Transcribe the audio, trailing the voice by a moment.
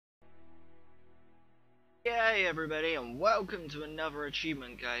Yay everybody, and welcome to another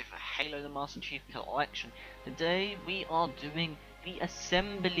achievement guide for Halo the Master Chief Collection. Today we are doing the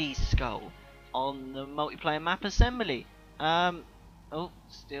Assembly Skull on the multiplayer map Assembly. Oh,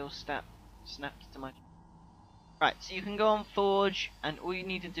 still snapped to my... Right, so you can go on Forge, and all you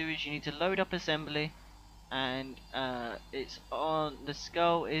need to do is you need to load up Assembly, and it's on... the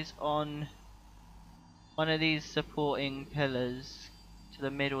skull is on one of these supporting pillars to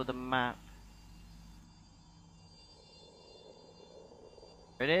the middle of the map.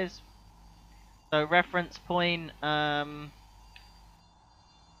 There it is. So reference point,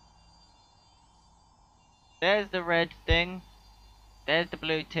 there's the red thing, there's the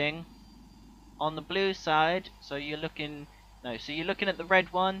blue thing. On the blue side, so you're looking at the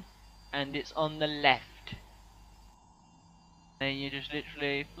red one, and it's on the left. Then you just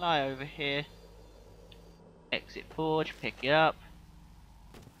literally fly over here, exit Forge, pick it up.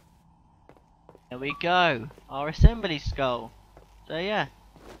 There we go, our assembly skull. So yeah,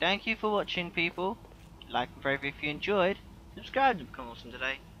 thank you for watching, people. Like and favorite if you enjoyed. Subscribe to become awesome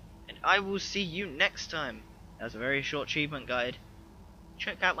today. And I will see you next time. That's a very short achievement guide.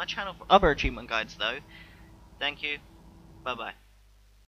 Check out my channel for other achievement guides though. Thank you. Bye bye.